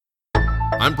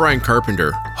I'm Brian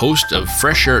Carpenter, host of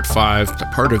Fresh Air at 5, a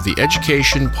part of the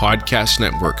Education Podcast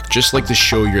Network, just like the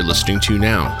show you're listening to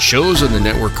now. Shows on the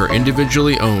network are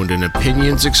individually owned and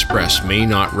opinions expressed may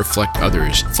not reflect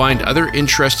others. Find other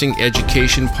interesting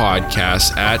education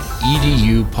podcasts at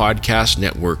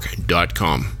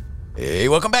edupodcastnetwork.com. Hey,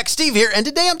 welcome back. Steve here, and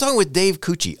today I'm talking with Dave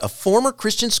Cucci, a former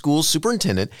Christian Schools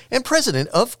superintendent and president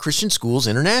of Christian Schools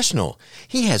International.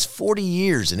 He has 40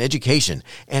 years in education,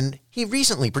 and he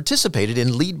recently participated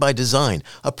in Lead by Design,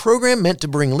 a program meant to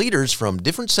bring leaders from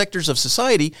different sectors of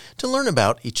society to learn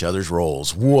about each other's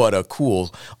roles. What a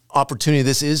cool opportunity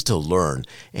this is to learn,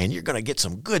 and you're going to get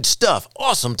some good stuff.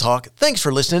 Awesome talk. Thanks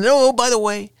for listening. Oh, by the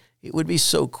way, it would be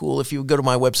so cool if you would go to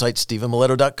my website,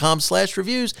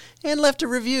 stephenmiletto.com/reviews, and left a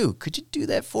review. Could you do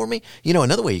that for me? You know,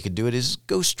 another way you could do it is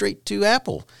go straight to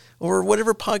Apple or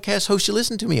whatever podcast host you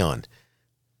listen to me on.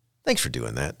 Thanks for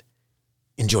doing that.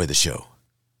 Enjoy the show.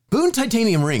 Boone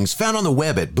Titanium Rings, found on the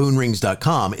web at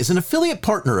boonerings.com, is an affiliate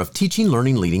partner of Teaching,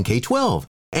 Learning, Leading K-12.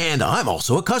 And I'm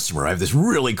also a customer. I have this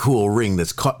really cool ring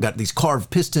that's got these carved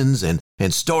pistons and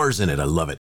stars in it. I love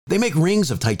it. They make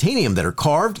rings of titanium that are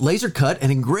carved, laser cut,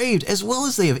 and engraved, as well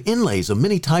as they have inlays of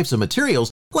many types of materials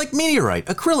like meteorite,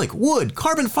 acrylic, wood,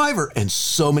 carbon fiber, and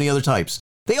so many other types.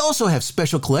 They also have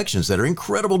special collections that are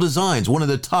incredible designs. One of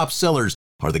the top sellers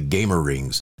are the Gamer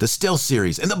Rings, the Stealth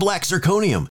Series, and the Black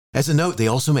Zirconium. As a note, they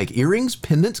also make earrings,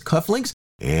 pendants, cufflinks,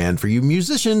 and for you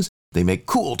musicians, they make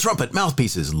cool trumpet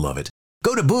mouthpieces. Love it.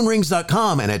 Go to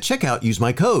boonerings.com and at checkout use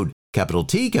my code, capital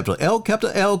T, capital L,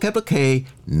 capital L, capital K,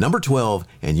 number 12,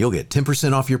 and you'll get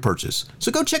 10% off your purchase. So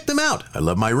go check them out. I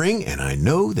love my ring, and I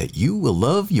know that you will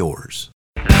love yours.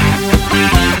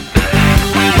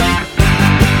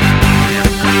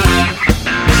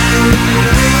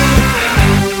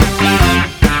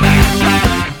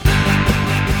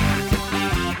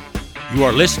 You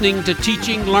are listening to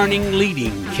Teaching, Learning,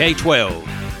 Leading K-12,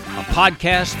 a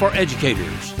podcast for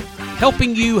educators,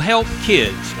 helping you help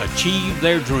kids achieve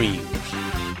their dreams.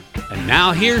 And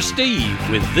now here's Steve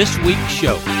with this week's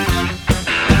show.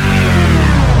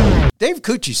 Dave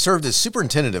Cucci served as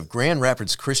superintendent of Grand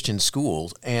Rapids Christian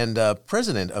Schools and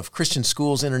president of Christian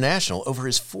Schools International over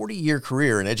his 40-year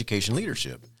career in education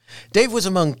leadership. Dave was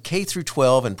among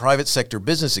K-12 and private sector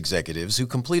business executives who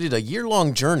completed a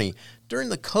year-long journey during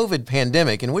the COVID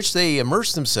pandemic in which they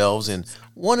immersed themselves in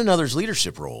one another's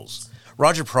leadership roles.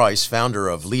 Roger Price, founder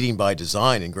of Leading by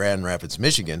Design in Grand Rapids,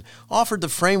 Michigan, offered the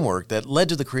framework that led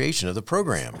to the creation of the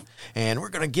program. And we're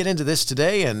going to get into this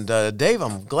today. And Dave,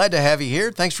 I'm glad to have you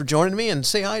here. Thanks for joining me, and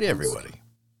say hi to everybody.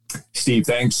 Steve,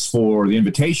 thanks for the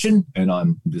invitation, and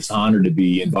I'm just honored to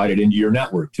be invited into your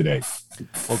network today.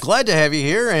 Well, glad to have you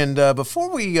here. And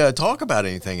before we talk about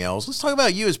anything else, let's talk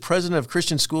about you as president of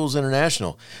Christian Schools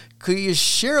International. Could you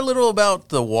share a little about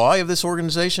the why of this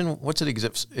organization? What's it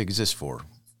exist for?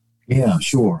 Yeah,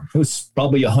 sure. It was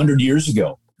probably 100 years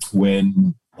ago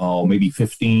when maybe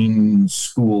 15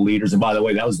 school leaders, and by the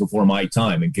way, that was before my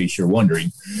time, in case you're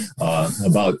wondering,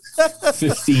 about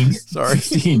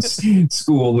 15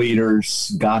 school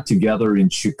leaders got together in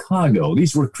Chicago.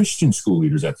 These were Christian school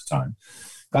leaders at the time.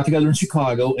 Got together in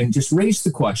Chicago and just raised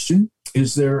the question,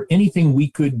 is there anything we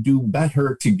could do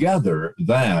better together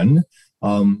than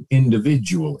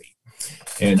individually?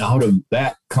 And out of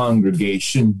that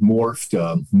congregation morphed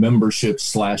a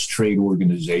membership/trade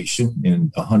organization.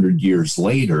 And 100 years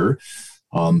later,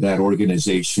 that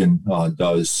organization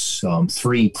does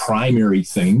three primary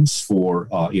things for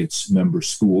its member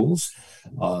schools.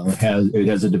 It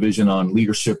has a division on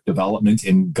leadership development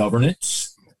and governance,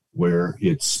 where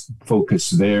its focus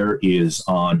there is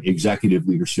on executive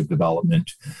leadership development,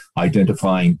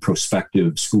 identifying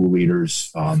prospective school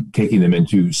leaders, taking them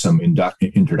into some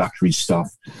introductory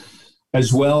stuff,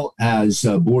 as well as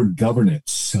board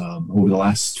governance. Over the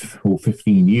last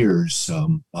 15 years,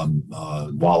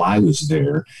 while I was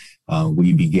there,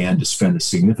 we began to spend a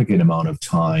significant amount of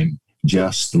time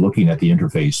just looking at the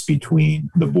interface between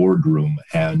the boardroom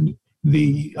and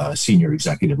the senior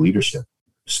executive leadership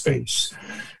space.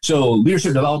 So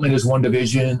leadership development is one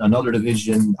division. Another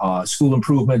division, school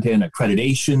improvement and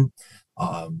accreditation.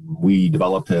 We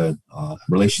developed a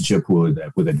relationship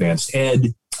with Advanced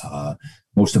Ed.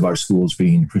 Most of our schools,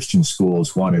 being Christian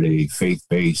schools, wanted a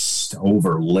faith-based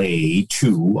overlay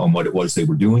too on what it was they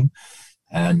were doing.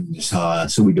 And so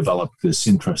we developed this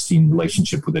interesting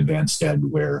relationship with Advanced Ed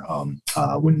where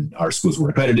when our schools were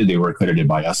accredited, they were accredited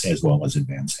by us as well as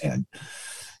Advanced Ed.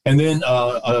 And then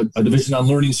a division on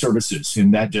learning services,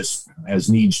 and that just, as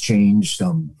needs changed,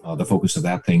 the focus of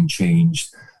that thing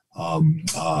changed.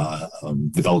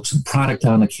 Developed some product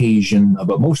on occasion,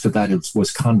 but most of that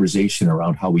was conversation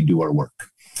around how we do our work.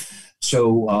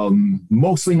 So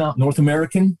mostly not North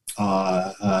American.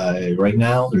 Right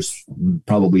now, there's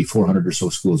probably 400 or so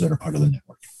schools that are part of the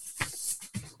network.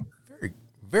 Very,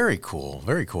 very cool.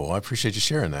 Very cool. I appreciate you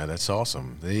sharing that. That's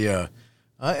awesome. One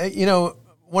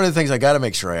of the things I got to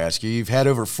make sure I ask you, you've had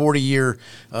over a 40-year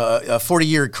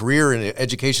career in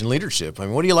education leadership. I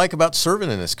mean, what do you like about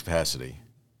serving in this capacity?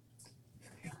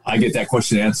 I get that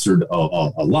question answered a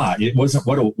lot. It wasn't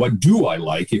what do I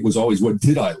like? It was always what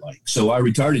did I like? So I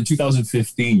retired in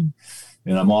 2015,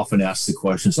 and I'm often asked the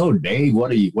question, "So Dave, what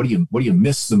do you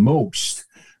miss the most?"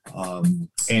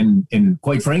 And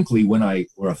quite frankly, when I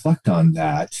reflect on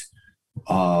that,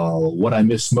 what I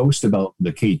missed most about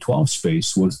the K-12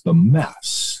 space was the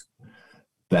mess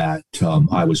that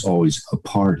I was always a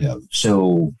part of.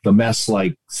 So the mess,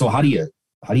 so how do you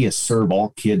serve all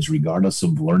kids regardless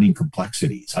of learning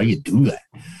complexities? How do you do that?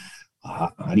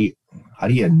 How do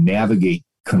you navigate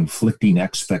conflicting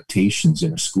expectations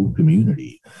in a school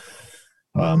community?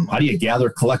 How do you gather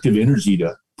collective energy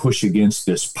to push against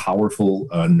this powerful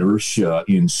inertia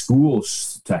in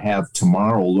schools to have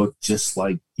tomorrow look just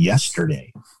like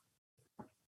yesterday?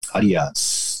 How do you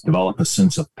develop a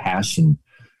sense of passion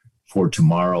for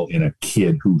tomorrow in a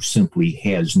kid who simply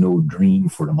has no dream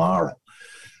for tomorrow?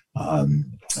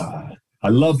 I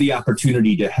love the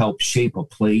opportunity to help shape a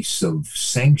place of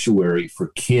sanctuary for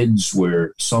kids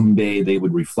where someday they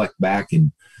would reflect back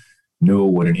and know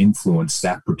what an influence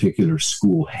that particular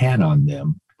school had on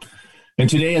them. And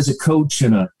today, as a coach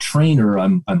and a trainer,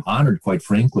 I'm honored, quite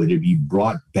frankly, to be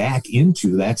brought back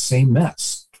into that same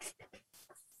mess.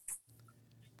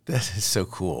 That is so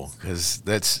cool because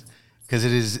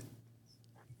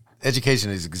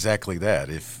education is exactly that.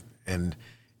 And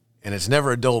it's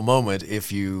never a dull moment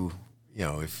if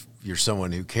if you're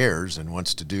someone who cares and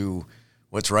wants to do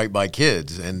what's right by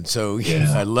kids. And so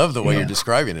I love the way you're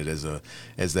describing it as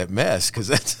that mess, because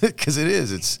it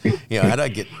is. It's how do I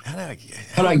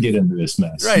get into this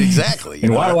mess? Right, exactly.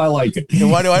 And why do I like it? And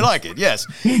why do I like it? Yes,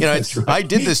 right. I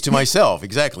did this to myself.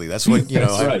 Exactly. That's what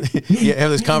That's right. You have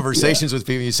those conversations with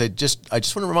people. You say, I just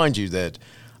want to remind you that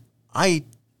I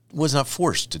was not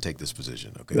forced to take this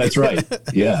position. Okay, that's right.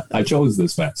 Yeah, I chose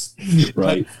this mess.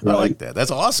 Right. I like that.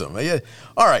 That's awesome. Yeah.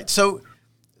 All right. So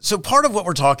part of what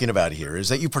we're talking about here is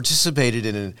that you participated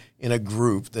in a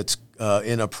group that's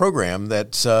in a program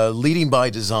that's Leading by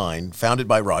Design, founded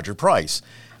by Roger Price.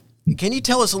 Can you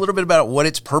tell us a little bit about what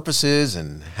its purpose is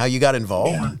and how you got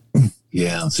involved?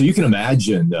 Yeah. So you can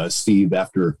imagine, Steve,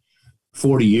 after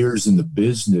 40 years in the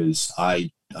business, I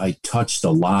touched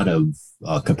a lot of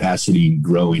capacity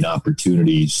growing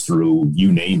opportunities through,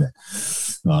 you name it,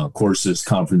 courses,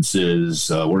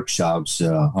 conferences, workshops,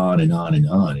 on and on and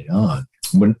on and on.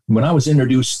 When I was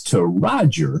introduced to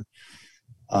Roger,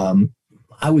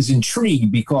 I was intrigued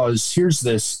because here's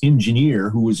this engineer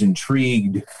who was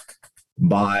intrigued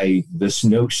by this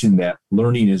notion that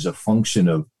learning is a function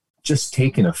of just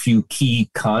taking a few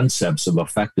key concepts of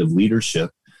effective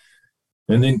leadership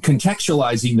and then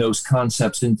contextualizing those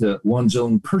concepts into one's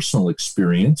own personal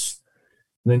experience,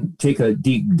 and then take a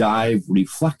deep dive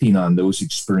reflecting on those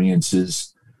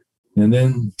experiences, and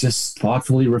then just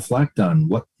thoughtfully reflect on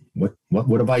what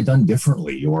have I done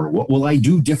differently, or what will I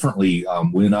do differently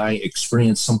when I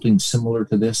experience something similar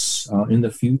to this in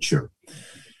the future.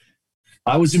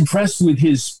 I was impressed with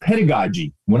his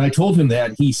pedagogy. When I told him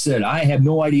that, he said, "I have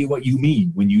no idea what you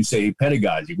mean when you say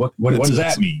pedagogy. What does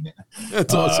that mean?"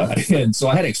 That's awesome. And so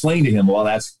I had to explain to him, well,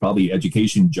 that's probably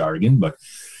education jargon, but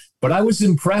I was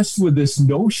impressed with this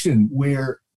notion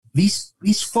where these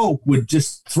folk would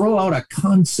just throw out a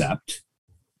concept,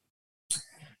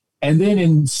 and then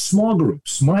in small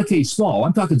groups. When I say small,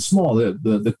 I'm talking small.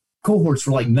 The cohorts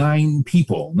were like 9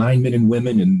 people, 9 men and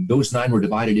women, and those 9 were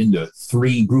divided into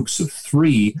 3 groups of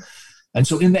 3. And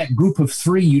so in that group of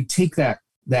 3, you take that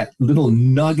little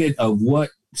nugget of what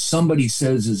somebody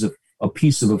says is a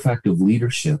piece of effective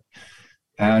leadership,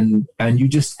 and you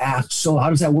just ask, so how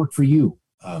does that work for you?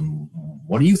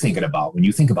 What are you thinking about when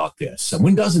you think about this? And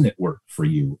when doesn't it work for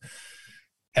you?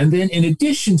 And then in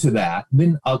addition to that,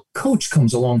 then a coach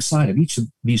comes alongside of each of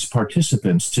these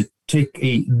participants to take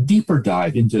a deeper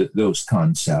dive into those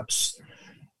concepts.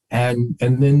 And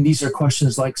then these are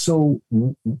questions like, so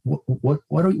what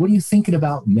are you thinking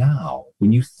about now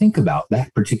when you think about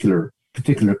that particular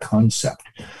concept?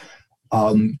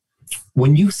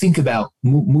 When you think about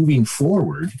moving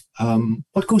forward,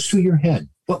 what goes through your head?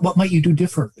 What might you do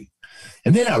differently?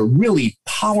 And then a really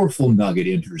powerful nugget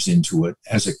enters into it.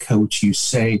 As a coach, you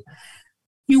say,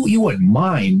 you wouldn't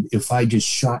mind if I just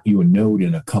shot you a note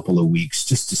in a couple of weeks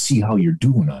just to see how you're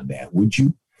doing on that, would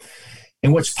you?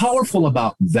 And what's powerful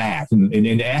about that,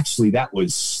 and actually that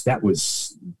was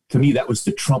to me, that was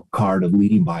the trump card of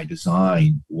leading by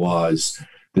design, was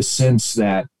the sense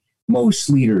that most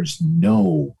leaders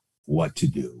know what to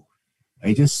do.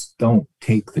 They just don't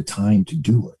take the time to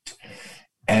do it.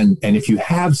 And if you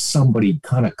have somebody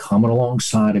kind of coming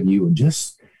alongside of you and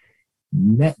just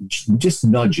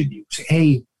nudging you, say,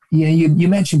 hey, you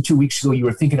mentioned 2 weeks ago you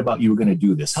were thinking about you were going to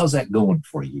do this. How's that going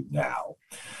for you now?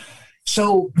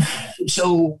 So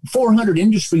 400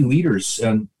 industry leaders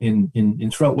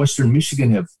in throughout Western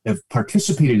Michigan have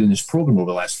participated in this program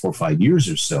over the last 4 or 5 years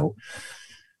or so.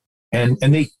 And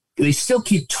they still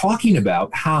keep talking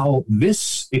about how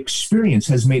this experience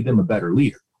has made them a better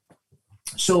leader.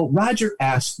 So Roger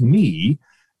asked me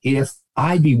if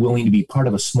I'd be willing to be part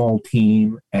of a small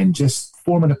team and just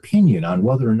form an opinion on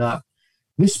whether or not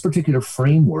this particular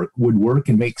framework would work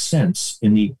and make sense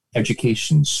in the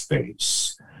education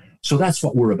space. So that's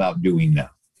what we're about doing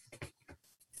now.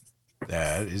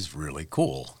 That is really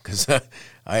cool, because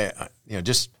I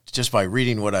just by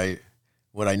reading what I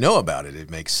know about it, it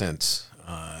makes sense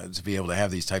to be able to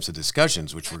have these types of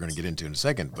discussions, which we're going to get into in a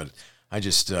second. But I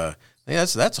just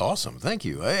that's awesome. Thank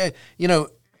you.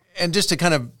 And just to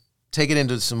kind of take it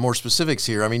into some more specifics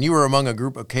here. I mean, you were among a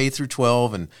group of K through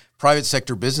 12 and private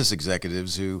sector business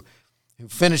executives who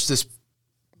finished this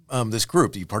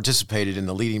group. You participated in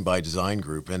the Leading by Design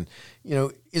group. And,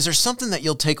 is there something that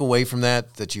you'll take away from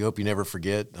that you hope you never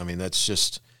forget? I mean, that's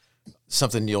just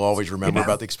something you'll always remember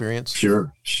about the experience?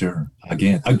 Sure.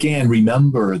 Again,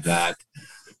 remember that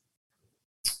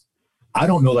I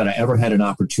don't know that I ever had an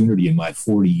opportunity in my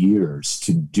 40 years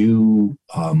to do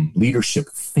leadership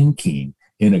thinking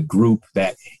in a group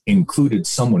that included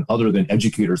someone other than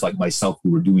educators like myself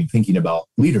who were thinking about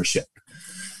leadership.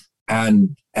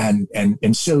 And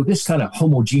so this kind of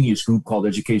homogeneous group called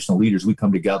educational leaders, we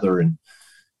come together and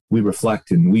we reflect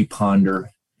and we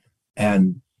ponder.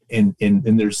 And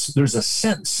there's a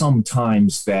sense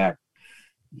sometimes that,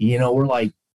 we're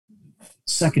like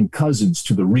second cousins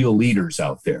to the real leaders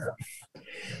out there.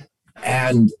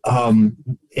 And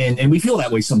we feel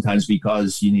that way sometimes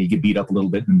because you get beat up a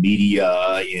little bit in the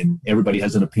media and everybody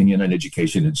has an opinion on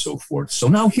education and so forth. So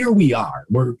now here we are.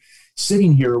 We're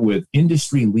sitting here with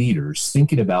industry leaders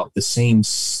thinking about the same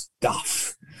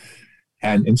stuff.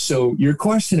 And so your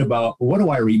question about what do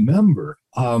I remember?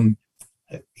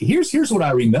 Here's what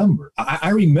I remember. I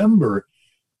remember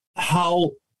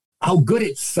how good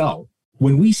it felt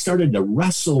when we started to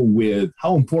wrestle with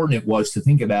how important it was to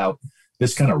think about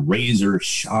this kind of razor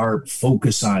sharp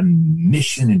focus on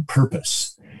mission and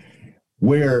purpose,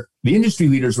 where the industry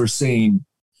leaders were saying,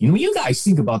 you guys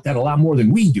think about that a lot more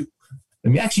than we do. I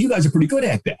mean, actually, you guys are pretty good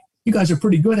at that.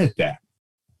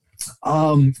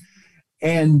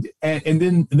 And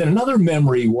then another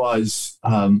memory was,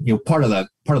 part of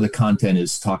the content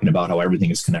is talking about how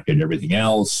everything is connected to everything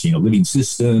else, living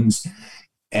systems.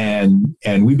 And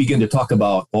we begin to talk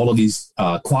about all of these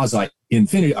affinity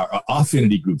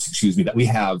groups, that we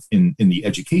have in the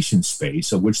education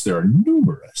space, of which there are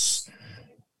numerous.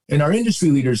 And our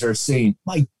industry leaders are saying,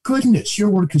 my goodness, your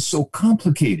work is so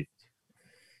complicated.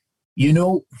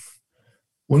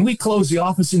 When we close the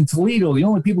office in Toledo, the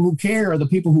only people who care are the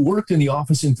people who worked in the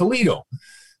office in Toledo.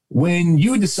 When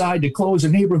you decide to close a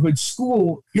neighborhood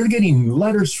school, you're getting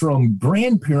letters from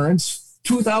grandparents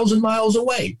 2,000 miles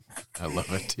away. I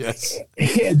love it. Yes.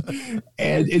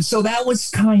 And so that was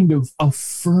kind of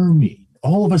affirming.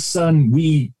 All of a sudden,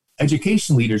 we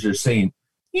education leaders are saying,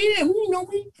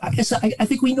 I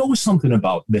think we know something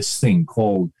about this thing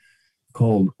called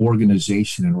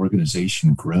organization and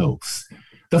organization growth.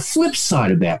 The flip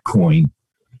side of that coin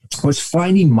was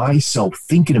finding myself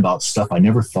thinking about stuff I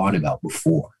never thought about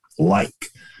before, like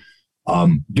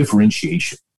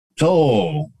differentiation.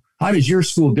 So how does your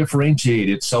school differentiate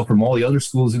itself from all the other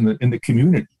schools in the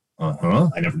community?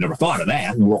 I never thought of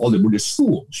that. We're just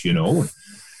schools,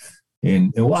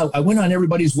 And I went on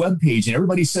everybody's webpage, and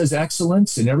everybody says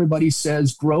excellence, and everybody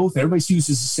says growth. Everybody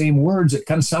uses the same words. It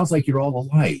kind of sounds like you're all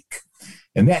alike.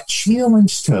 And that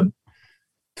challenge to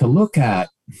look at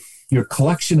your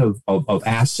collection of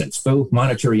assets, both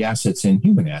monetary assets and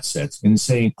human assets, and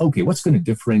saying, okay, what's going to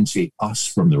differentiate us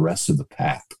from the rest of the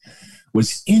pack,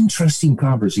 was interesting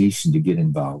conversation to get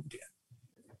involved in.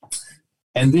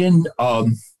 And then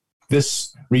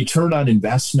this return on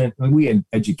investment, we in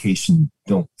education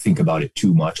don't think about it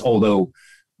too much, although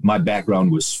my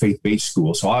background was faith-based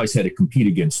school, so I always had to compete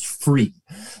against free.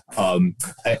 And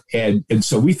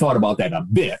so we thought about that a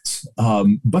bit.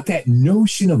 But that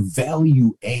notion of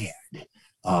value add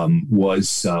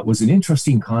was an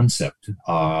interesting concept,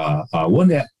 one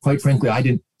that, quite frankly, I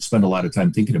didn't spend a lot of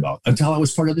time thinking about until I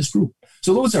was part of this group.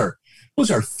 So those are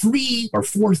 3 or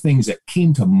 4 things that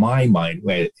came to my mind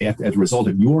as a result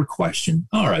of your question.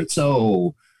 All right,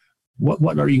 so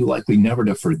what are you likely never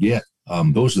to forget?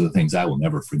 Those are the things I will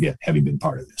never forget, having been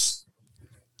part of this.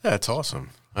 That's awesome.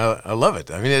 I love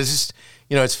it. I mean, it's just,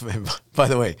 it's, by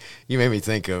the way, you made me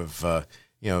think of,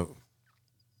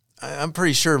 I'm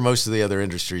pretty sure most of the other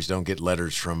industries don't get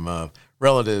letters from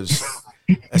relatives,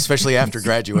 especially after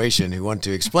graduation, who want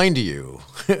to explain to you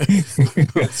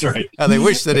That's right. how they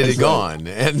wish that it had gone.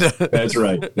 And that's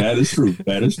right. That is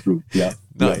true. Yeah.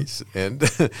 Nice. Yeah. And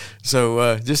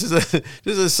so just as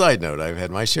a side note, I've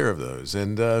had my share of those,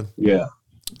 and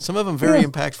some of them very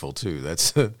impactful too.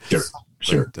 That's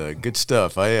sure. But, good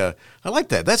stuff. I like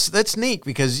that. That's neat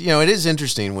because it is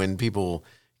interesting when people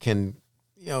can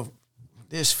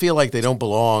just feel like they don't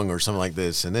belong or something like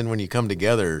this, and then when you come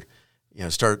together,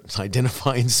 start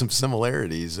identifying some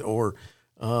similarities or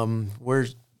where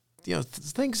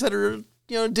things that are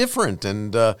different,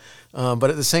 and but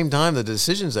at the same time, the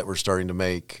decisions that we're starting to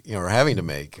make, or having to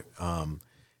make,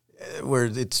 where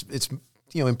it's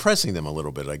impressing them a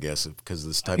little bit, I guess, because of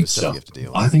this type of stuff you have to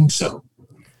deal with. I think so.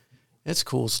 It's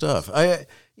cool stuff.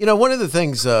 One of the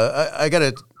things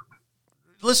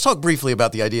let's talk briefly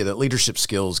about the idea that leadership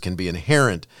skills can be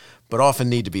inherent, but often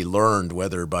need to be learned,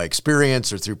 whether by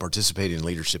experience or through participating in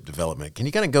leadership development. Can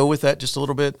you kind of go with that just a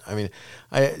little bit? I mean,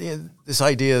 this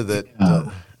idea that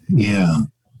I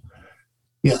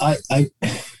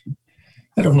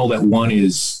don't know that one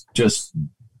is just.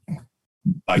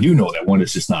 I do know that one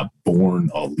is just not born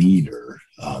a leader.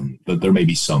 But there may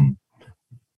be some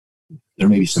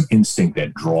instinct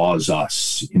that draws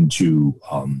us into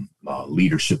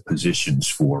leadership positions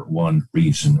for one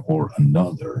reason or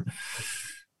another.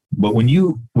 But when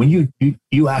you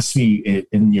ask me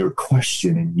in your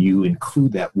question and you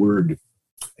include that word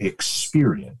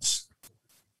experience,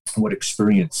 what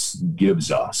experience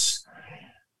gives us,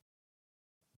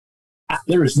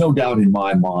 there is no doubt in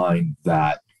my mind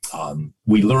that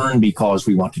we learn because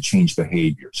we want to change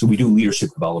behavior. So we do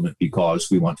leadership development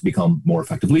because we want to become more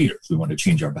effective leaders. We want to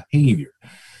change our behavior.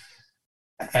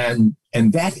 And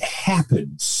that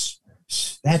happens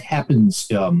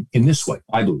in this way,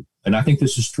 I believe. And I think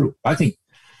this is true. I think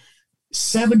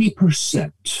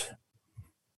 70%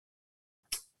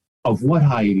 of what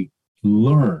I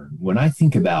learn when I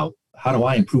think about how do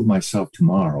I improve myself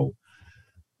tomorrow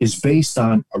is based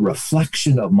on a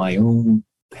reflection of my own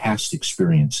past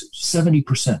experiences.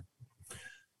 70%.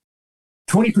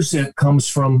 20% comes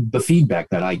from the feedback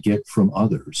that I get from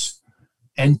others.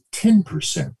 And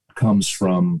 10% comes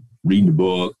from reading a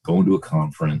book, going to a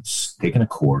conference, taking a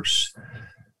course.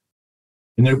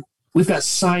 And we've got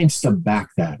science to back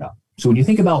that up. So when you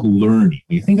think about learning,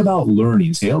 you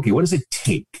say, okay, what does it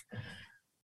take?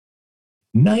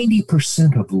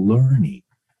 90% of learning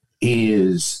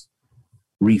is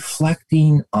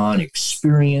reflecting on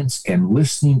experience and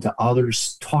listening to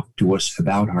others talk to us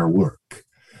about our work.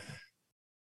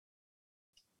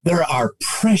 There are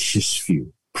precious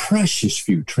few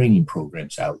training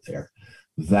programs out there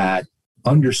that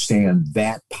understand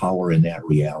that power and that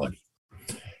reality.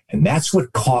 And that's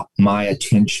what caught my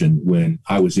attention when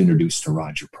I was introduced to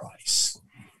Roger Price.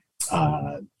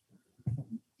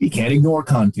 You can't ignore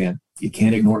content.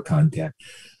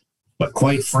 But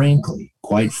quite frankly,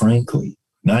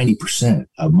 90%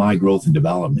 of my growth and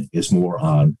development is more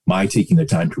on my taking the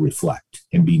time to reflect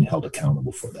and being held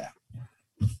accountable for that.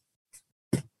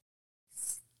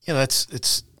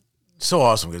 It's so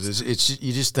awesome because it's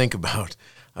you just think about,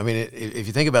 I mean, if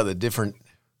you think about the different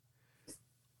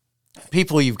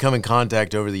people you've come in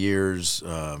contact over the years,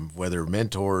 whether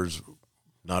mentors,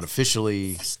 not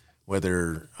officially,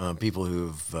 whether people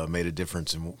who've made a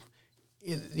difference in,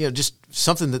 just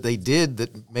something that they did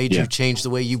that made you change the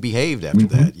way you behaved after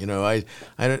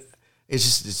that.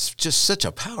 It's just such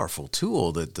a powerful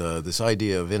tool that this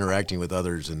idea of interacting with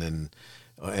others and then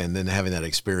having that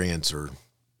experience or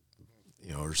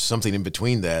something in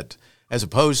between that, as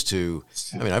opposed to,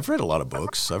 I mean, I've read a lot of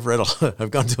books. I've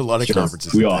gone to a lot of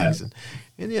conferences. We all have.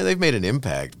 And they've made an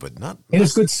impact, but not. And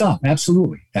it's good stuff.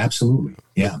 Absolutely.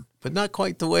 Yeah. But not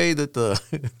quite the way that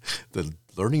the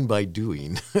learning by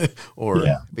doing or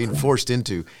being forced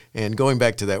into, and going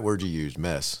back to that word you used,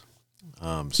 mess.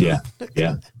 Yeah.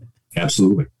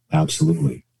 Absolutely.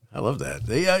 I love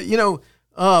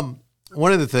that.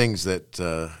 One of the things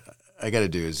that I got to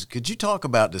do is, could you talk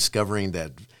about discovering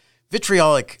that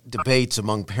vitriolic debates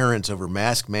among parents over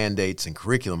mask mandates and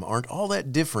curriculum aren't all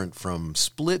that different from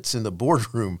splits in the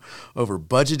boardroom over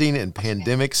budgeting and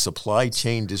pandemic supply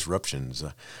chain disruptions?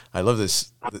 I love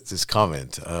this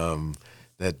comment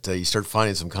that you start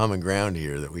finding some common ground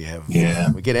here, that we have.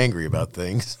 We get angry about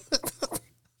things.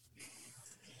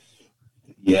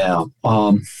 Yeah.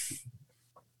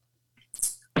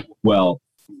 Well,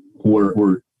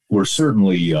 we're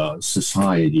certainly a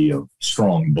society of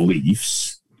strong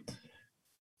beliefs,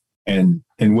 and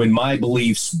when my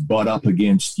beliefs butt up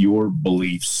against your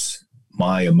beliefs,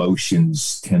 my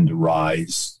emotions tend to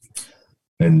rise.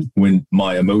 And when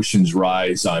my emotions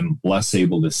rise, I'm less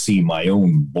able to see my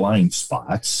own blind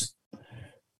spots.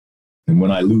 And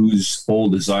when I lose all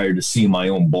desire to see my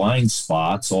own blind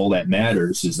spots, all that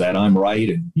matters is that I'm right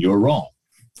and you're wrong.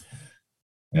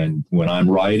 And when I'm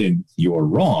right and you're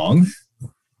wrong,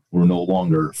 we're no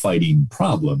longer fighting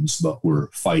problems, but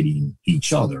we're fighting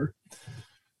each other.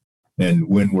 And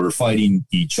when we're fighting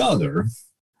each other,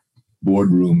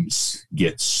 boardrooms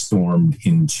get stormed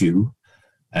into,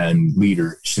 and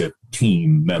leadership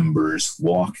team members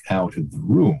walk out of the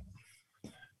room.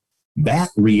 That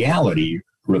reality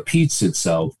repeats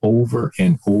itself over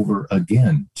and over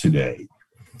again today.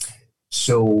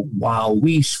 So while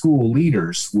we school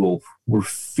leaders we're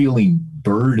feeling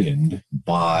burdened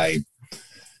by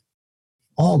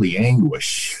all the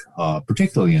anguish,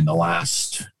 particularly in the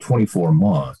last 24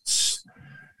 months,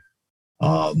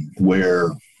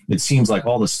 where it seems like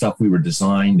all the stuff we were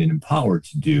designed and empowered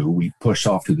to do, we push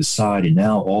off to the side, and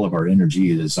now all of our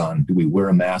energy is on, do we wear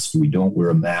a mask, do we don't wear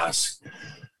a mask?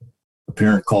 A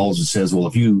parent calls and says, well,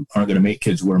 if you aren't going to make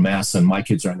kids wear masks, then my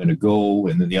kids aren't going to go.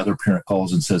 And then the other parent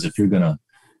calls and says, if you're going to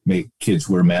make kids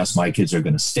wear masks, my kids are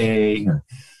going to stay.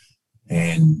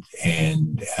 And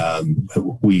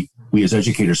we as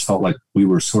educators felt like we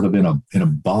were sort of in a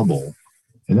bubble.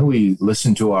 And then we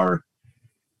listened to our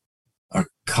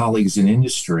colleagues in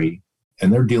industry,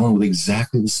 and they're dealing with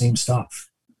exactly the same stuff.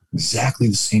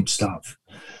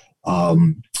 I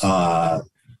don't know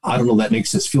if that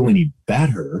makes us feel any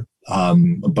better,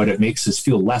 but it makes us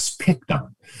feel less picked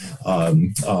on.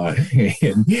 And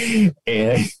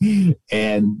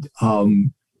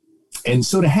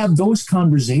so to have those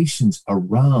conversations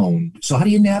around, so how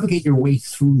do you navigate your way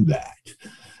through that?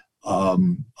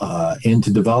 And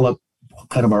to develop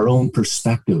kind of our own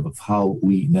perspective of how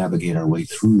we navigate our way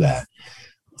through that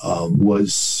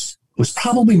was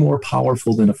probably more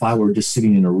powerful than if I were just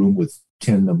sitting in a room with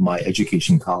 10 of my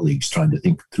education colleagues trying to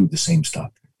think through the same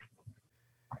stuff.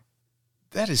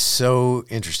 That is so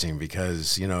interesting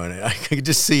because, and I could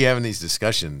just see having these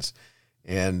discussions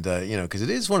and, because it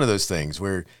is one of those things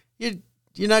where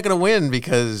you're not going to win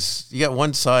because you got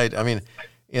one side. I mean,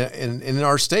 in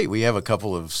our state, we have a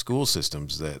couple of school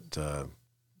systems that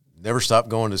never stopped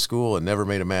going to school and never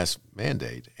made a mask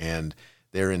mandate. And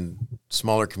they're in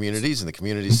smaller communities, and the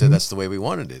community said that's the way we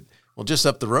wanted it. Well, just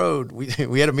up the road,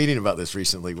 we had a meeting about this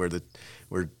recently where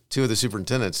two of the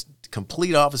superintendents,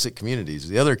 complete opposite communities.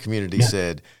 The other community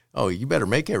said, oh, you better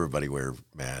make everybody wear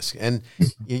masks. And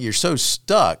you're so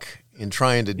stuck in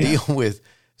trying to deal with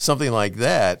something like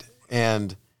that.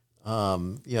 And,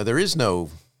 there is no,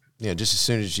 just as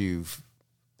soon as you've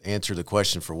answered the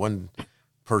question for one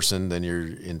person, then you're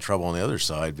in trouble on the other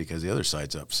side because the other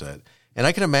side's upset. And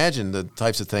I can imagine the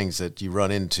types of things that you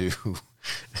run into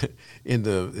in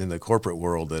the corporate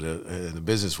world, in the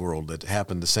business world, that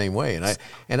happen the same way. And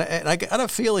I got a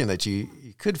feeling that you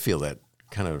could feel that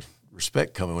kind of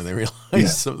respect coming when they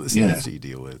realize some of the stuff that you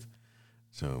deal with.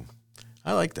 So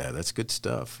I like that. That's good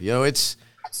stuff. It's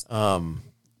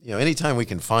anytime we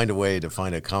can find a way to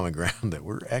find a common ground, that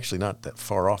we're actually not that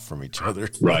far off from each other.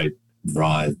 Right.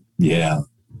 Yeah.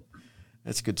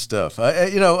 That's good stuff.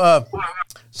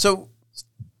 So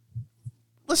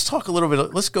let's talk a little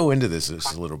bit. Let's go into this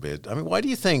a little bit. I mean, why do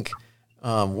you think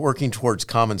working towards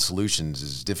common solutions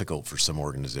is difficult for some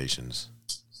organizations?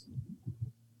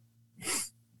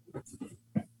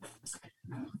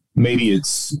 Maybe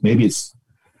it's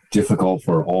difficult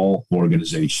for all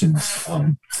organizations.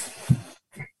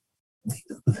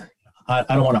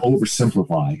 I don't want to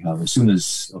oversimplify. As soon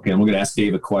as, I'm going to ask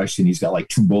Dave a question. He's got like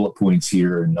 2 bullet points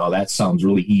here, and that sounds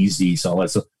really easy. So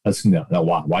let's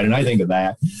why didn't I think of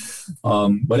that?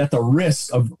 But at the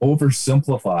risk of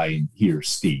oversimplifying here,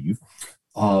 Steve,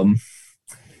 let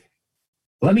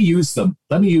me use the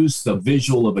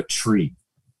visual of a tree.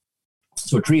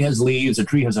 So a tree has leaves, a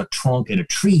tree has a trunk, and a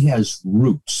tree has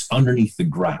roots underneath the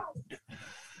ground.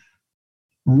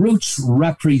 Roots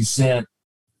represent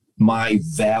my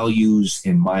values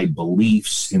and my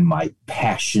beliefs and my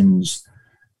passions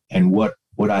and what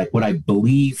I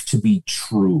believe to be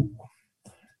true.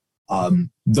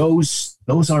 Those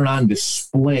aren't on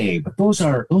display, but those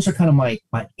are kind of my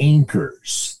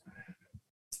anchors.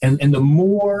 And the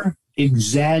more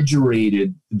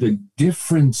exaggerated the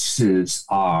differences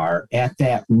are at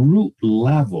that root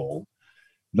level,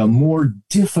 the more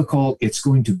difficult it's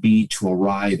going to be to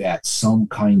arrive at some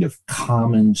kind of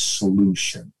common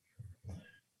solution.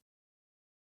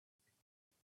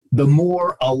 The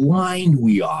more aligned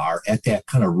we are at that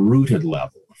kind of rooted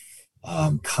level,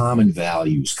 common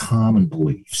values, common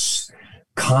beliefs,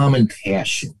 common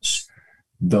passions,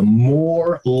 the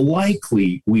more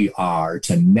likely we are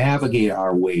to navigate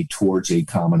our way towards a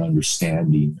common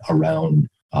understanding around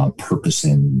purpose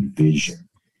and vision.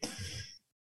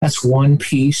 That's one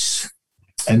piece.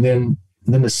 And then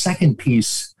the second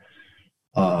piece,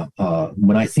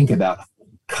 when I think about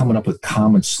coming up with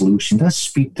common solutions, let's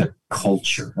speak to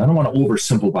culture. I don't want to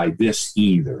oversimplify this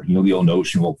either. You know, the old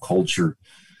notion, well, culture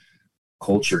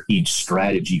eats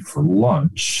strategy for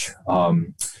lunch. Well,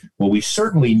 we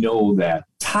certainly know that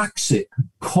toxic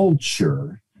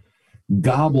culture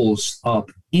gobbles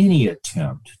up any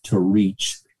attempt to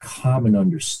reach common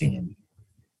understanding.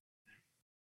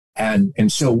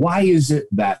 And so why is it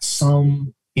that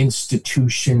some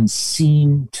institutions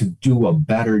seem to do a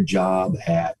better job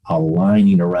at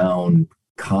aligning around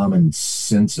common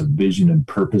sense of vision and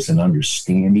purpose and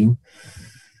understanding?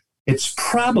 It's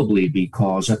probably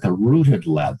because at the rooted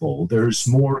level, there's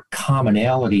more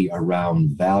commonality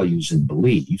around values and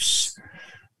beliefs.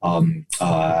 And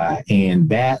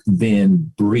that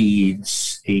then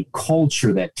breeds a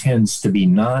culture that tends to be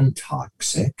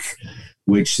non-toxic,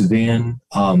 which then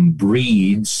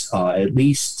breeds at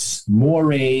least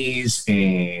mores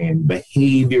and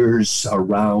behaviors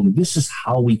around this is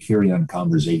how we carry on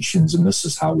conversations and this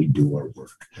is how we do our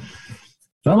work.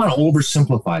 So I don't want to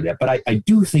oversimplify that, but I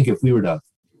do think if we were to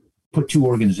put two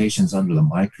organizations under the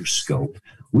microscope,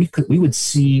 we would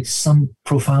see some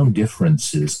profound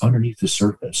differences underneath the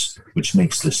surface, which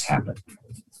makes this happen.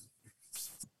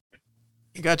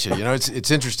 Gotcha. You know,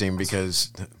 it's interesting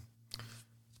because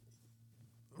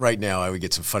right now I would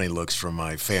get some funny looks from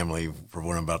my family for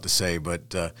what I'm about to say,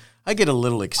 but I get a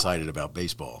little excited about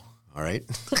baseball. All right.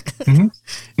 Mm-hmm.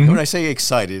 And when I say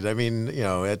excited, I mean, you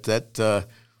know, at that,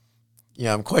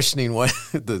 I'm questioning what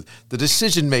the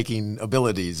decision-making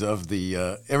abilities of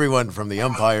the everyone from the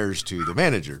umpires to the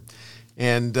manager.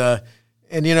 And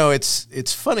you know,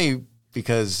 it's funny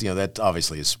because, you know, that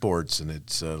obviously is sports, and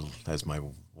it's, as my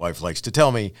wife likes to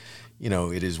tell me, you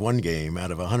know, it is one game out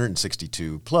of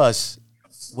 162 plus.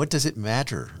 What does it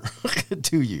matter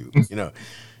to you? You know,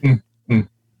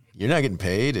 you're not getting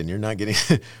paid and you're not getting,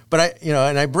 but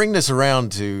I bring this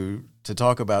around to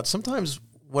talk about sometimes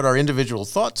what our individual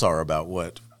thoughts are about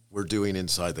what we're doing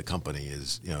inside the company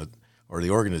is, you know, or the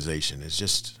organization is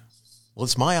just, well,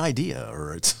 it's my idea,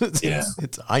 or it's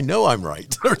I know I'm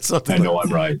right, or something. I know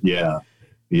I'm right. Yeah.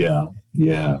 We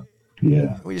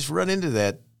just run into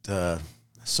that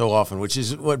so often, which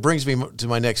is what brings me to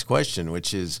my next question,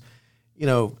 which is, you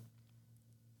know,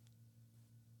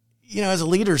 as a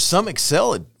leader, some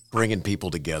excel at bringing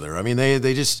people together. I mean, they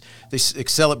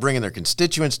excel at bringing their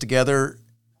constituents together,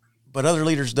 but other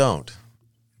leaders don't.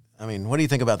 I mean, what do you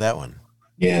think about that one?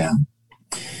 Yeah.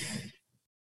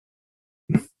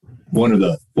 One of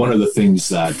the things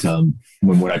that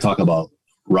when I talk about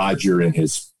Roger and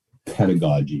his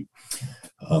pedagogy,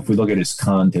 if we look at his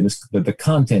content, the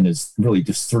content is really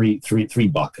just three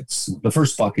buckets. The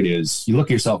first bucket is you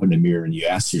look yourself in the mirror and you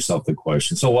ask yourself the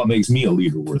question, so what makes me a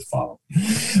leader worth following?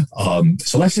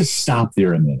 So let's just stop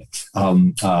there a minute,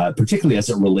 particularly as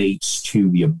it relates to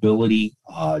the ability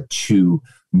to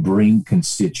bring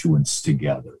constituents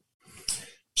together.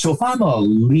 So if I'm a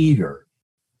leader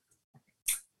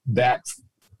that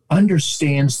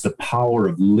understands the power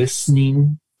of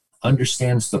listening,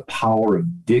 understands the power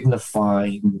of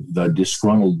dignifying the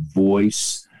disgruntled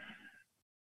voice,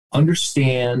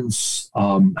 understands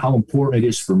how important it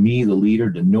is for me, the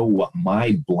leader, to know what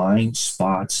my blind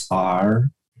spots are.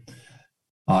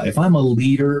 If I'm a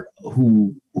leader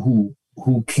who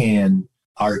can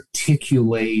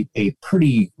articulate a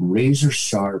pretty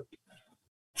razor-sharp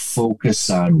focus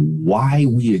on why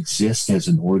we exist as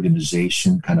an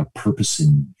organization, kind of purpose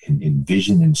and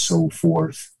vision and so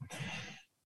forth,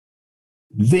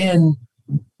 then,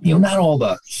 you know, not all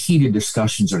the heated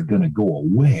discussions are going to go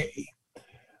away,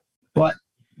 but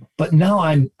now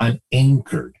I'm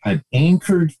anchored. I'm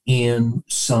anchored in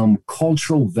some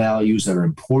cultural values that are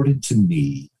important to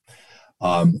me,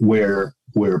 where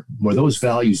those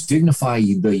values dignify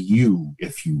the you,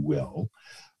 if you will,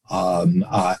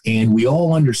 and we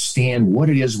all understand what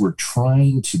it is we're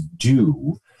trying to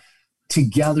do.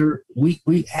 Together,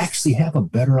 we actually have a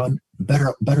better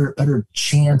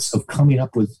chance of coming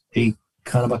up with a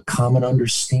kind of a common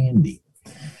understanding.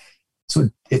 So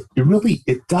it really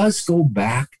does go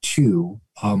back to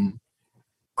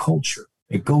culture.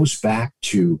 It goes back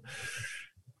to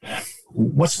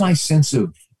what's my sense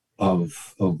of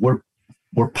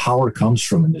where power comes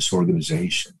from in this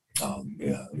organization?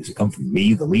 Does it come from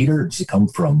me, the leader? Does it come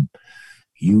from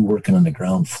you working on the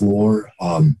ground floor?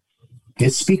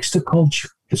 It speaks to culture.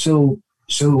 So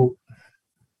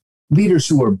leaders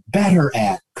who are better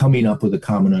at coming up with a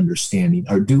common understanding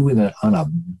are doing it on a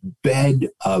bed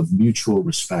of mutual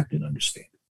respect and understanding.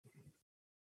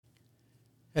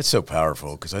 That's so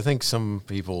powerful, because I think some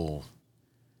people,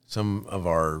 some of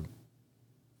our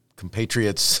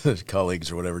compatriots,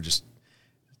 colleagues or whatever, just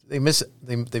they've missed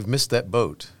that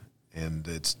boat. And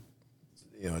it's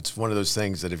one of those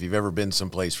things that if you've ever been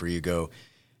someplace where you go,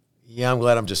 yeah, I'm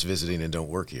glad I'm just visiting and don't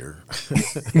work here.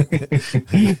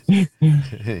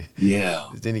 Yeah.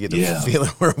 Then you get the feeling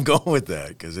where I'm going with that,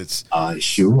 because it's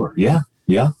sure. Yeah.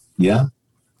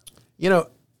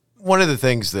 One of the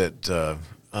things that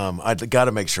I'd got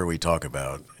to make sure we talk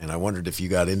about, and I wondered if you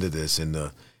got into this in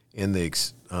the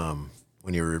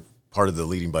when you were part of the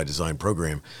Leading by Design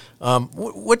program.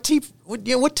 What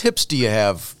tips do you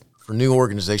have for new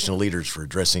organizational leaders for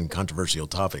addressing controversial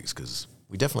topics? Because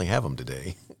we definitely have them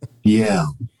today. Yeah.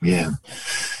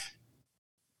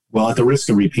 Well, at the risk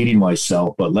of repeating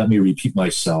myself, but let me repeat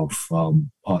myself.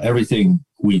 Everything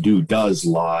we do does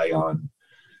lie on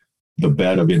the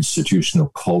bed of institutional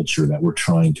culture that we're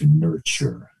trying to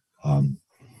nurture.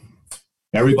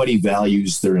 Everybody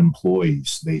values their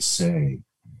employees, they say,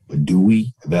 but do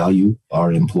we value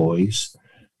our employees?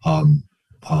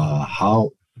 How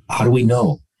do we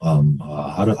know?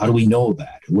 How do we know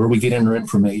that? Where are we getting our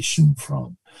information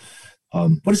from?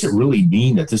 What does it really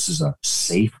mean that this is a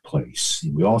safe place?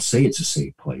 We all say it's a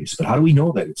safe place, but how do we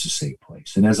know that it's a safe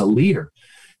place? And as a leader,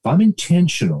 if I'm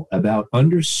intentional about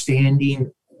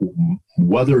understanding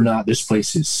whether or not this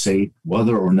place is safe,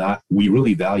 whether or not we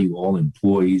really value all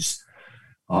employees,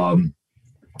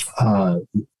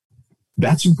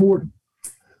 that's important.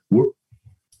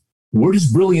 Where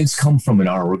does brilliance come from in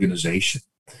our organization?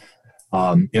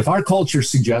 If our culture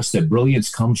suggests that brilliance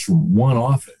comes from one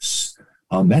office,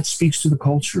 that speaks to the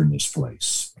culture in this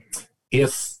place.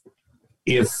 If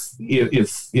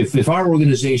our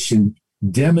organization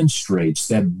demonstrates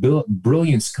that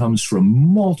brilliance comes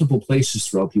from multiple places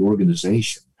throughout the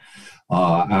organization,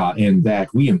 and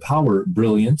that we empower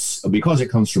brilliance because it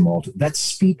comes from multiple, that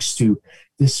speaks to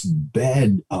this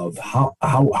bed of how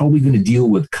are we going to deal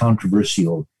with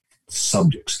controversial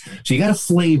subjects. So you got a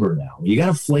flavor now.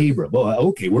 Well,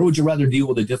 okay, where would you rather deal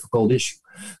with a difficult issue?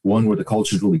 One where the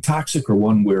culture is really toxic, or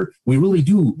one where we really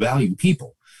do value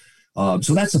people?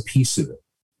 So that's a piece of it.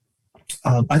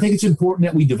 I think it's important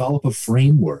that we develop a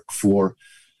framework for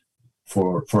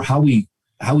how we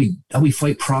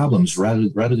fight problems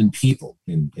rather than people,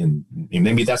 and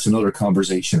maybe that's another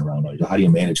conversation around how do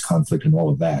you manage conflict and all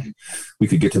of that. We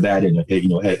could get to that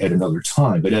at another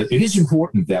time. But it is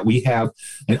important that we have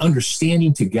an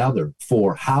understanding together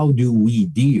for how do we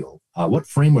deal. What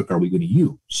framework are we going to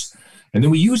use? And then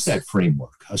we use that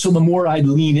framework. So the more I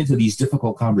lean into these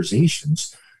difficult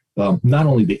conversations, not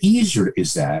only the easier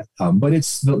is that, but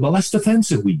it's the less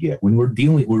defensive we get when we're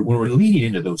leaning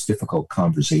into those difficult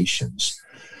conversations.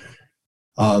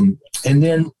 And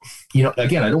then,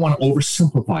 again, I don't want to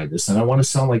oversimplify this, and I want to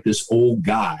sound like this old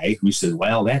guy who says,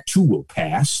 well, that too will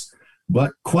pass.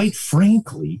 But quite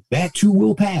frankly, that too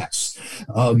will pass.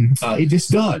 It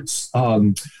just does.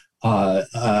 And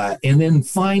then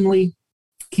finally,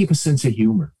 keep a sense of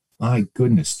humor. My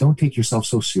goodness, don't take yourself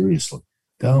so seriously.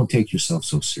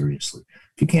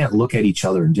 If you can't look at each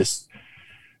other and just,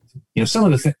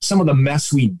 some of the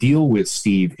mess we deal with,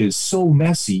 Steve, is so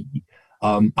messy.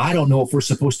 I don't know if we're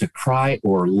supposed to cry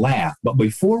or laugh, but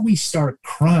before we start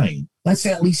crying, let's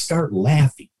at least start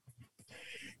laughing.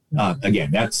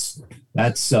 Again, that's.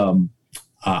 I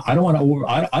don't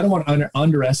want to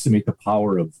underestimate the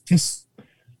power of just.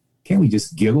 Can't we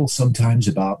just giggle sometimes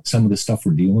about some of the stuff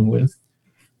we're dealing with?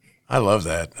 I love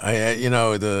that.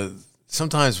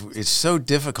 Sometimes it's so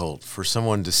difficult for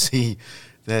someone to see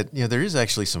that there is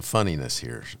actually some funniness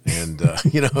here, and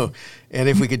and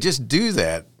if we could just do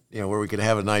that, where we could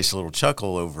have a nice little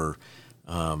chuckle over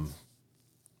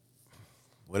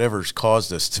whatever's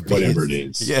caused us to be. Whatever it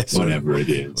is. Yes. Whatever it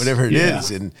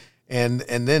is. And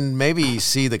then maybe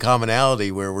see the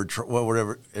commonality where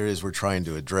whatever it is we're trying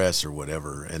to address or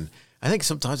whatever. And I think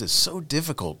sometimes it's so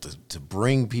difficult to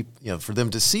bring people, for them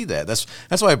to see that. That's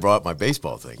why I brought up my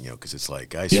baseball thing, because it's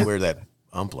like, I swear that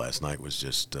ump last night was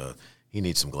just, he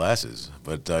needs some glasses.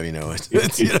 But,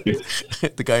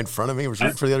 the guy in front of me was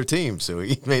rooting for the other team, so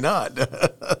he may not.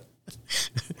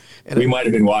 We might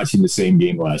have been watching the same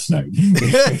game last night.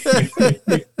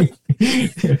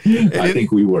 I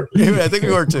think we were. I think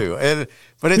we were too.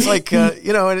 But it's like,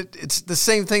 and it's the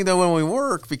same thing though when we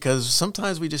work, because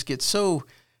sometimes we just get so,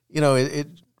 we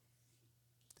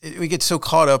get so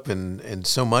caught up in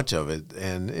so much of it.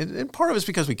 And part of it's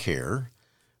because we care.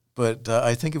 But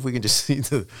I think if we can just see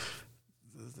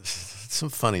some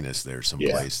funniness there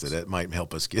someplace, that might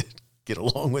help us get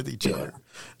along with each other.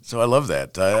 So I love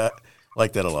that. I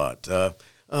like that a lot.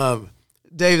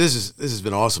 Dave, this has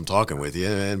been awesome talking with you.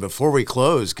 And before we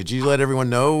close, could you let everyone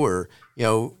know, or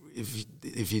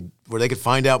if you where they could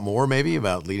find out more maybe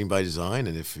about Leading by Design,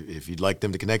 and if you'd like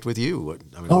them to connect with you? What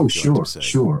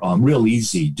Sure. Real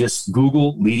easy. Just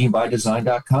Google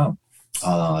leadingbydesign.com.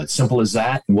 Simple as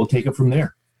that, and we'll take it from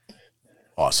there.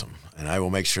 Awesome. And I will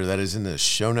make sure that is in the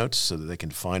show notes so that they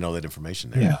can find all that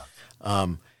information there. Yeah.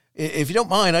 If you don't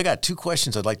mind, I got two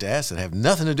questions I'd like to ask that have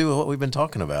nothing to do with what we've been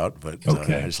talking about, but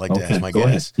I just like to ask my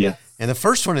guests. Yeah. And the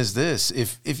first one is this: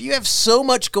 if you have so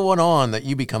much going on that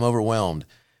you become overwhelmed,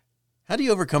 how do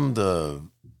you overcome the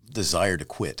desire to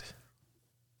quit?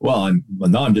 Well,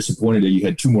 now I'm disappointed that you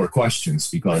had two more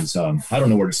questions, because I don't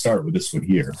know where to start with this one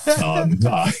here.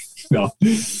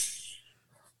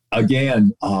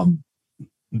 Again,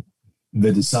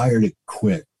 the desire to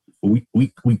quit. We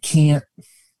can't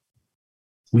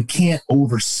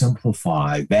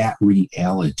oversimplify that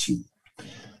reality.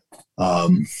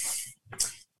 And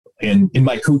in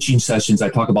my coaching sessions, I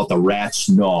talk about the rat's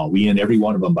gnaw. We end every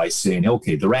one of them by saying,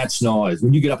 okay, the rat's gnaw is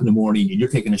when you get up in the morning and you're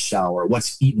taking a shower,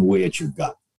 what's eating away at your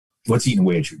gut? Let's deal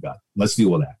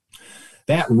with that.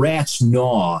 That rat's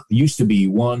gnaw used to be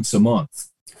once a month.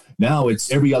 Now it's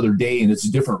every other day, and it's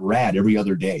a different rat every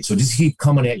other day. So just keep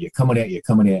coming at you.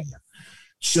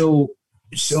 So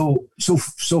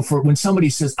for when somebody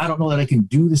says, I don't know that I can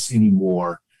do this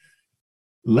anymore,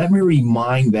 let me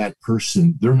remind that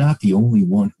person they're not the only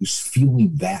one who's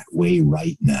feeling that way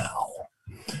right now.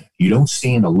 You don't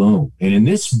stand alone. And in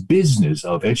this business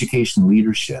of education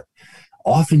leadership,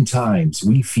 oftentimes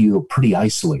we feel pretty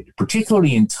isolated,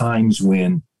 particularly in times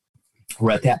when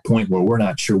we're at that point where we're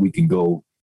not sure we can go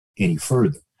any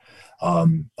further.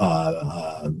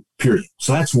 Period.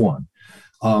 So that's one.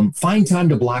 Find time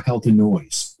to block out the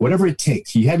noise, whatever it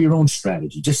takes. You have your own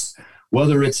strategy. Just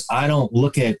whether it's, I don't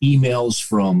look at emails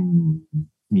from,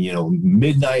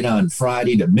 midnight on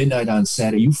Friday to midnight on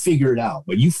Saturday, you figure it out,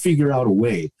 but you figure out a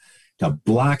way to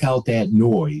block out that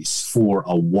noise for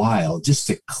a while, just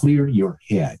to clear your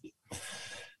head.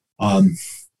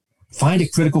 Find a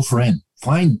critical friend,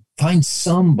 find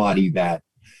somebody that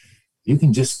you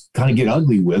can just kind of get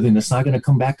ugly with, and it's not going to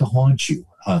come back to haunt you.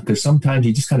 Because sometimes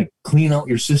you just kind of clean out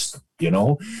your system, it's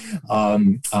not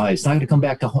going to come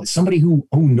back to haunt somebody who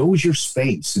knows your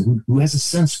space and who has a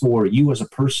sense for you as a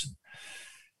person.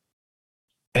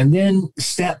 And then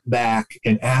step back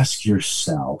and ask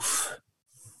yourself,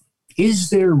 is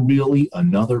there really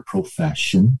another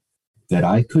profession that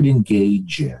I could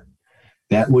engage in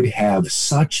that would have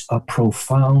such a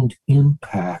profound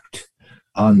impact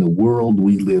on the world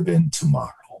we live in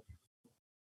tomorrow?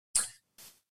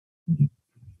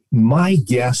 My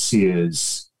guess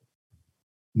is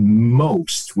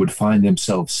most would find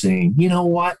themselves saying, you know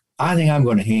what, I think I'm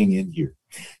going to hang in here,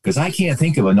 because I can't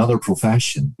think of another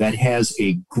profession that has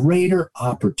a greater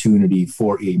opportunity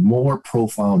for a more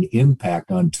profound impact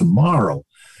on tomorrow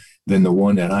than the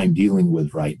one that I'm dealing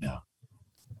with right now.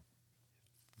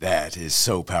 That is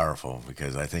so powerful,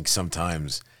 because I think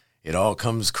sometimes it all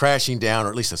comes crashing down, or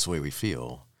at least that's the way we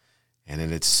feel. And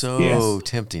then it's so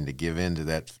tempting to give in to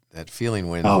that feeling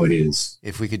when, it is.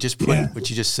 If we could just put what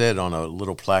you just said on a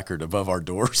little placard above our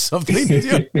door or something.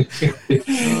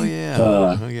 Oh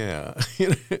yeah.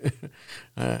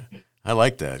 I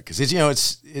like that, because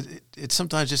it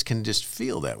sometimes just can just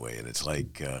feel that way, and it's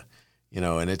like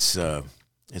and it's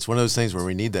one of those things where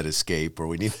we need that escape, or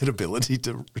we need that ability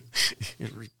to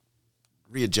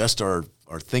readjust our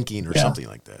thinking or something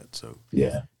like that. So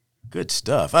good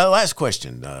stuff. Last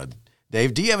question.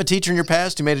 Dave, do you have a teacher in your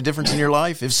past who made a difference in your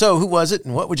life? If so, who was it?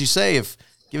 And what would you say if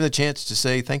given the chance to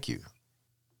say thank you?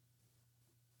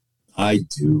 I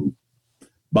do.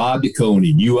 Bob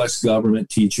DeConing, U.S. government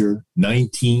teacher,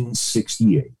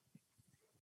 1968.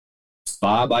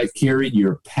 Bob, I've carried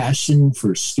your passion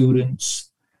for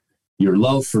students, your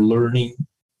love for learning,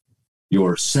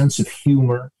 your sense of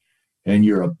humor, and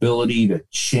your ability to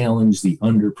challenge the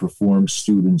underperformed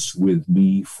students with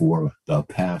me for the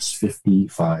past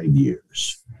 55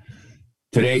 years.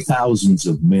 Today, thousands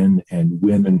of men and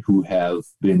women who have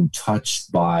been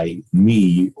touched by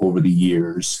me over the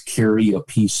years carry a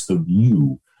piece of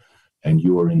you and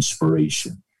your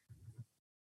inspiration.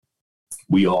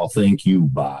 We all thank you,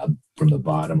 Bob, from the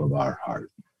bottom of our heart.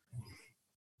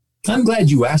 I'm glad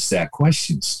you asked that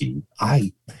question, Steve.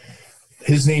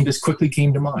 His name just quickly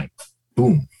came to mind.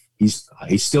 Boom. He's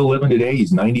still living today.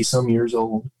 He's 90 some years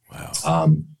old.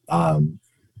 Wow.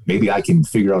 Maybe I can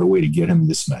figure out a way to get him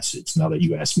this message now that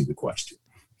you asked me the question.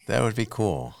 That would be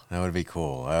cool. I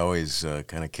always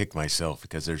kind of kick myself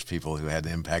because there's people who had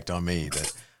the impact on me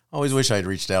that I always wish I'd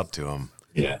reached out to them.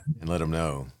 Yeah. And let them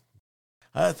know.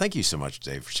 Thank you so much,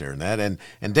 Dave, for sharing that.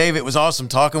 And Dave, it was awesome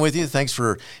talking with you. Thanks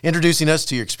for introducing us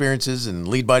to your experiences in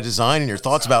Lead by Design and your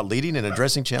thoughts about leading and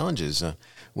addressing challenges.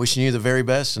 Wishing you the very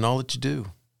best in all that you do.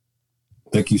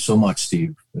 Thank you so much,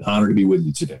 Steve. An honor to be with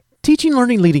you today. Teaching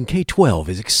Learning Leading K-12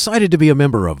 is excited to be a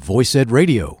member of Voice Ed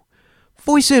Radio.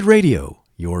 Voice Ed Radio,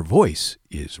 your voice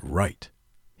is right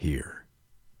here.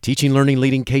 Teaching Learning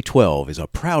Leading K-12 is a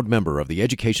proud member of the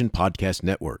Education Podcast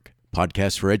Network.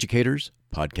 Podcasts for educators,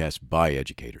 podcasts by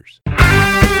educators.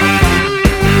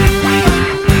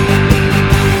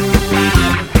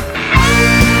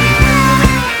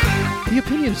 The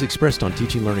opinions expressed on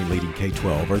Teaching Learning Leading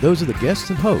K-12 are those of the guests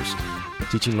and host.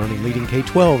 Teaching Learning Leading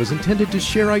K-12 is intended to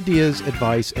share ideas,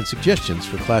 advice, and suggestions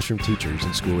for classroom teachers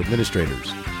and school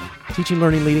administrators. Teaching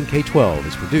Learning Leading K-12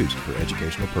 is produced for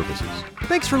educational purposes.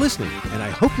 Thanks for listening, and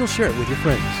I hope you'll share it with your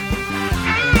friends.